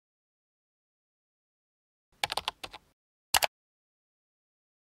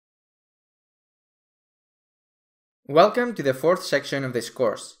Welcome to the fourth section of this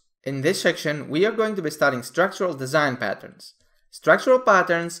course. In this section, we are going to be studying structural design patterns. Structural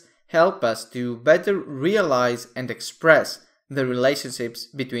patterns help us to better realize and express the relationships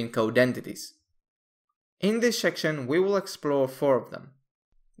between code entities. In this section, we will explore four of them: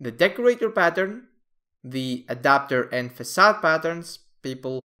 the decorator pattern, the adapter and facade patterns,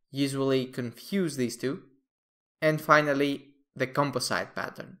 people usually confuse these two, and finally, the composite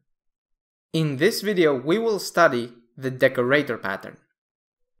pattern. In this video, we will study the decorator pattern.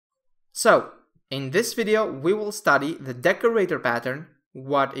 So, in this video, we will study the decorator pattern,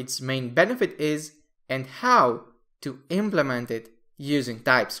 what its main benefit is, and how to implement it using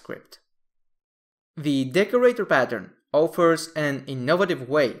TypeScript. The decorator pattern offers an innovative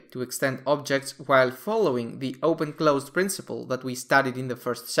way to extend objects while following the open-closed principle that we studied in the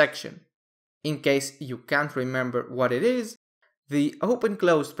first section. In case you can't remember what it is, the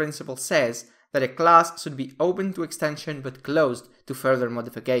open-closed principle says that a class should be open to extension but closed to further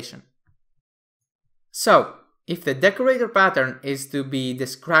modification. So, if the decorator pattern is to be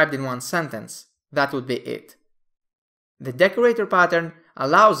described in one sentence, that would be it. The decorator pattern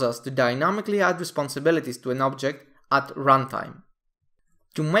allows us to dynamically add responsibilities to an object at runtime.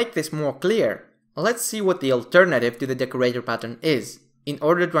 To make this more clear, let's see what the alternative to the decorator pattern is, in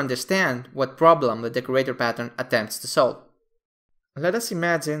order to understand what problem the decorator pattern attempts to solve. Let us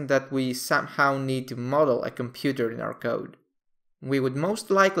imagine that we somehow need to model a computer in our code. We would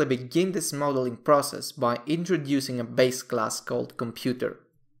most likely begin this modeling process by introducing a base class called computer.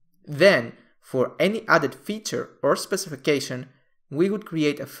 Then, for any added feature or specification, we would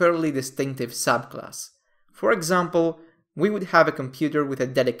create a fairly distinctive subclass. For example, we would have a computer with a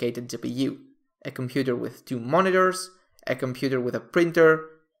dedicated GPU, a computer with 2 monitors, a computer with a printer,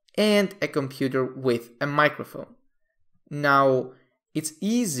 and a computer with a microphone. Now, it's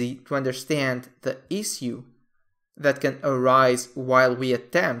easy to understand the issue that can arise while we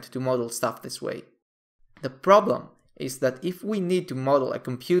attempt to model stuff this way. The problem is that if we need to model a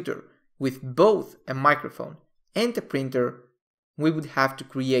computer with both a microphone and a printer, we would have to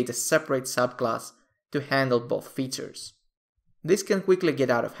create a separate subclass to handle both features. This can quickly get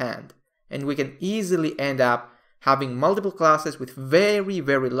out of hand, and we can easily end up having multiple classes with very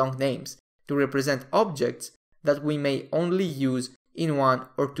long names to represent objects that we may only use in 1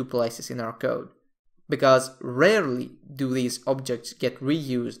 or 2 places in our code, because rarely do these objects get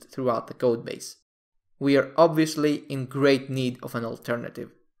reused throughout the codebase. We are obviously in great need of an alternative.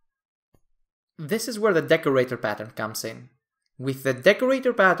 This is where the decorator pattern comes in. With the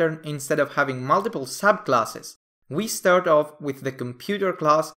decorator pattern, instead of having multiple subclasses, we start off with the computer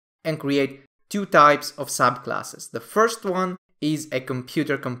class and create 2 types of subclasses. The first one is a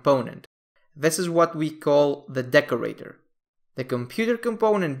computer component. This is what we call the decorator. The computer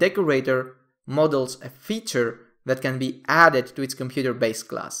component decorator models a feature that can be added to its computer base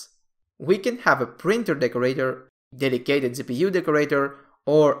class. We can have a printer decorator, dedicated GPU decorator,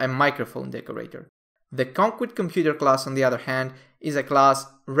 or a microphone decorator. The concrete computer class, on the other hand, is a class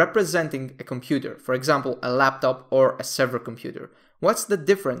representing a computer, for example, a laptop or a server computer. What's the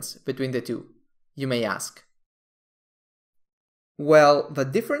difference between the two, you may ask? Well, the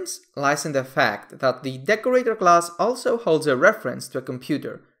difference lies in the fact that the decorator class also holds a reference to a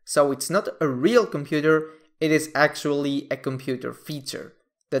computer, so it's not a real computer, it is actually a computer feature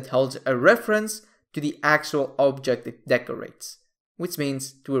that holds a reference to the actual object it decorates, which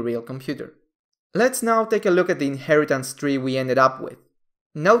means to a real computer. Let's now take a look at the inheritance tree we ended up with.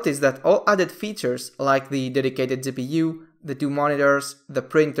 Notice that all added features like the dedicated GPU, the 2 monitors, the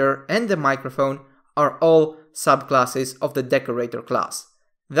printer, and the microphone are all subclasses of the decorator class.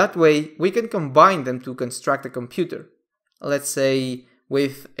 That way, we can combine them to construct a computer. Let's say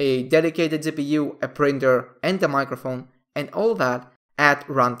with a dedicated GPU, a printer, and a microphone, and all that at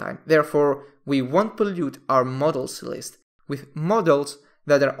runtime. Therefore, we won't pollute our models list with models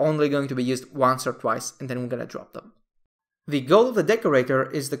that are only going to be used once or twice, and then we're going to drop them. The goal of the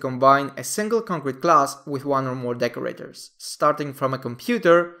decorator is to combine a single concrete class with 1 or more decorators. Starting from a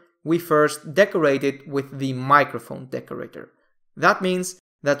computer, we first decorate it with the microphone decorator. That means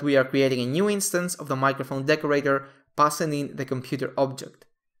that we are creating a new instance of the microphone decorator, passing in the computer object.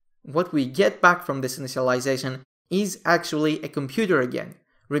 What we get back from this initialization is actually a computer again.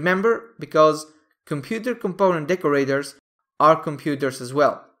 Remember, because computer component decorators are computers as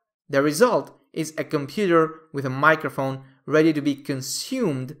well. The result is a computer with a microphone ready to be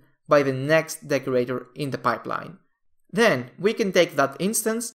consumed by the next decorator in the pipeline. Then we can take that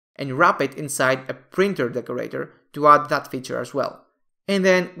instance and wrap it inside a printer decorator to add that feature as well. And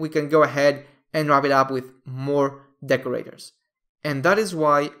then we can go ahead and wrap it up with more decorators. And that is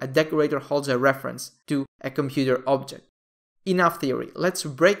why a decorator holds a reference to a computer object. Enough theory, let's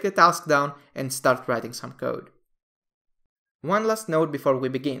break the task down and start writing some code. One last note before we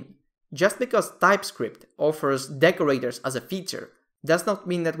begin. Just because TypeScript offers decorators as a feature does not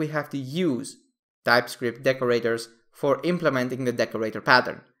mean that we have to use TypeScript decorators for implementing the decorator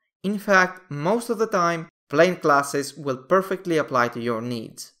pattern. In fact, most of the time, plain classes will perfectly apply to your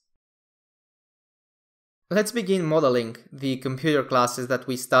needs. Let's begin modeling the computer classes that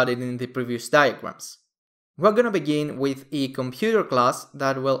we studied in the previous diagrams. We're going to begin with a computer class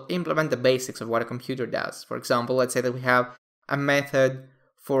that will implement the basics of what a computer does. For example, let's say that we have a method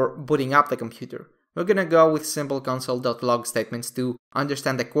for booting up the computer. We're going to go with simple console.log statements to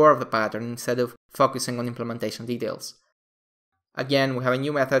understand the core of the pattern instead of focusing on implementation details. Again, we have a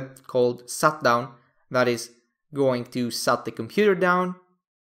new method called shutdown that is going to shut the computer down.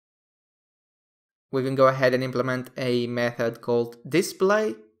 We can go ahead and implement a method called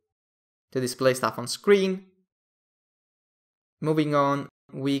display to display stuff on screen. Moving on,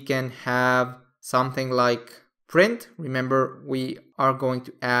 we can have something like print. Remember, we are going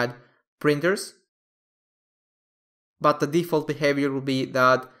to add printers. But the default behavior will be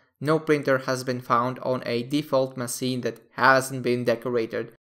that no printer has been found on a default machine that hasn't been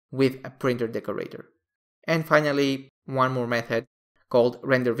decorated with a printer decorator. And finally, one more method called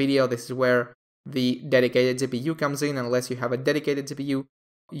render video. This is where the dedicated GPU comes in. Unless you have a dedicated GPU,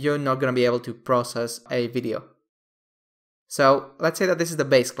 you're not going to be able to process a video. So let's say that this is the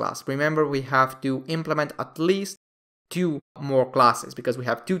base class. Remember, we have to implement at least 2 more classes because we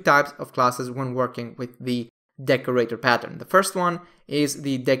have 2 types of classes when working with the decorator pattern. The first one is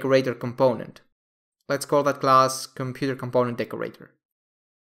the decorator component. Let's call that class computer component decorator.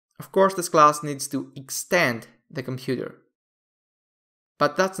 Of course, this class needs to extend the computer.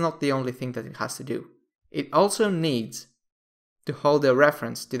 But that's not the only thing that it has to do. It also needs to hold a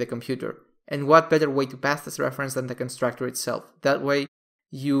reference to the computer. And what better way to pass this reference than the constructor itself? That way,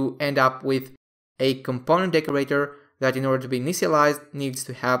 you end up with a component decorator that, in order to be initialized, needs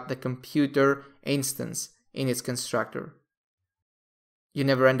to have the computer instance in its constructor. You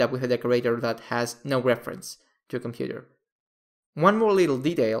never end up with a decorator that has no reference to a computer. One more little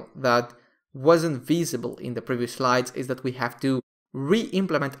detail that wasn't visible in the previous slides is that we have to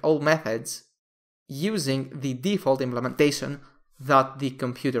re-implement all methods using the default implementation that the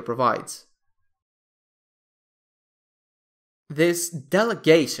computer provides. This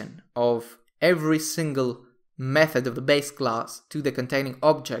delegation of every single method of the base class to the containing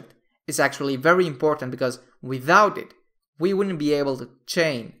object is actually very important because without it, we wouldn't be able to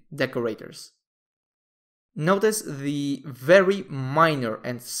chain decorators. Notice the very minor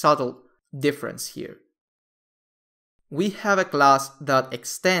and subtle difference here. We have a class that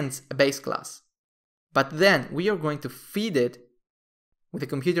extends a base class, but then we are going to feed it with a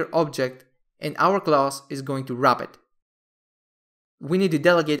computer object and our class is going to wrap it. We need to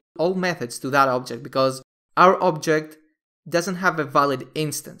delegate all methods to that object because our object doesn't have a valid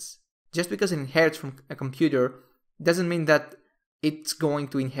instance. Just because it inherits from a computer doesn't mean that it's going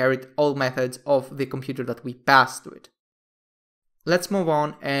to inherit all methods of the computer that we pass to it. Let's move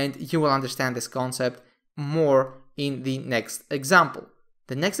on and you will understand this concept more in the next example.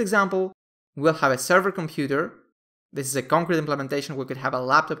 The next example will have a server computer. This is a concrete implementation. We could have a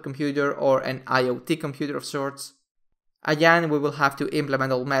laptop computer or an IoT computer of sorts. Again, we will have to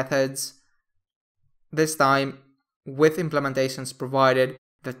implement all methods, this time with implementations provided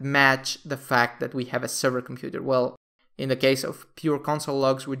that match the fact that we have a server computer. Well, in the case of pure console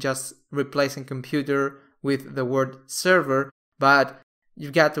logs, we're just replacing computer with the word server, but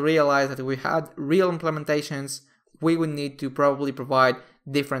you've got to realize that if we had real implementations, we would need to probably provide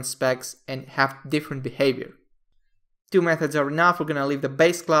different specs and have different behavior. 2 methods are enough. We're going to leave the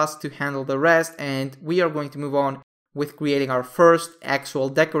base class to handle the rest, and we are going to move on with creating our first actual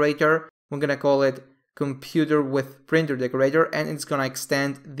decorator. We're going to call it computer with printer decorator, and it's going to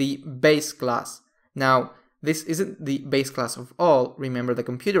extend the base class. Now, this isn't the base class of all. Remember, the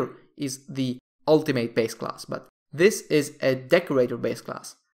computer is the ultimate base class, but this is a decorator base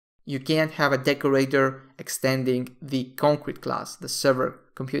class. You can't have a decorator extending the concrete class, the server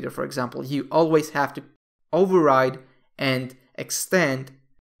computer, for example. You always have to override and extend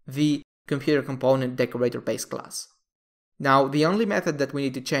the computer component decorator base class. Now, the only method that we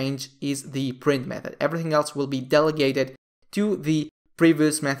need to change is the print method. Everything else will be delegated to the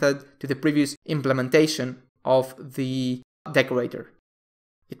previous method, to the previous implementation of the decorator.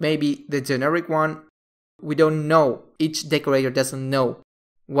 It may be the generic one. We don't know. Each decorator doesn't know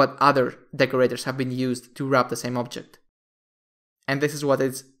what other decorators have been used to wrap the same object. And this is what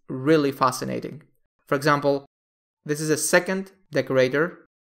is really fascinating. For example, This is a second decorator.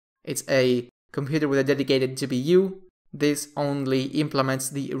 It's a computer with a dedicated GPU. This only implements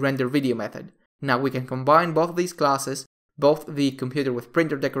the render video method. Now we can combine both of these classes, both the computer with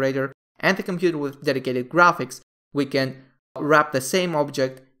printer decorator and the computer with dedicated graphics. We can wrap the same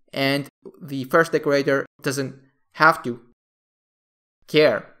object, and the first decorator doesn't have to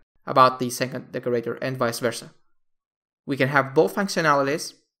care about the second decorator and vice versa. We can have both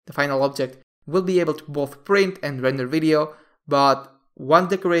functionalities. The final object will be able to both print and render video, but one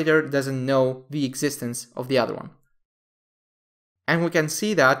decorator doesn't know the existence of the other one. And we can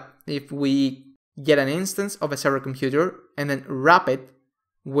see that if we get an instance of a server computer and then wrap it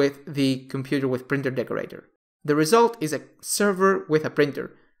with the computer with printer decorator. The result is a server with a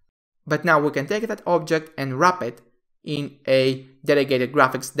printer. But now we can take that object and wrap it in a dedicated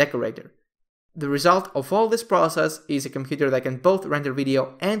graphics decorator. The result of all this process is a computer that can both render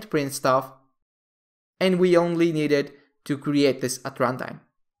video and print stuff, and we only needed to create this at runtime.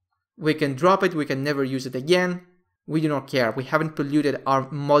 We can drop it, we can never use it again. We do not care. We haven't polluted our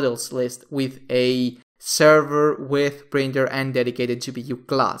models list with a server with printer and dedicated GPU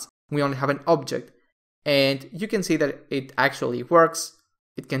class. We only have an object, and you can see that it actually works.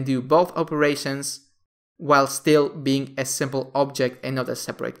 It can do both operations while still being a simple object and not a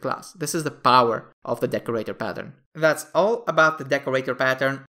separate class. This is the power of the decorator pattern. That's all about the decorator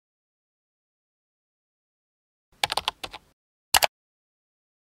pattern.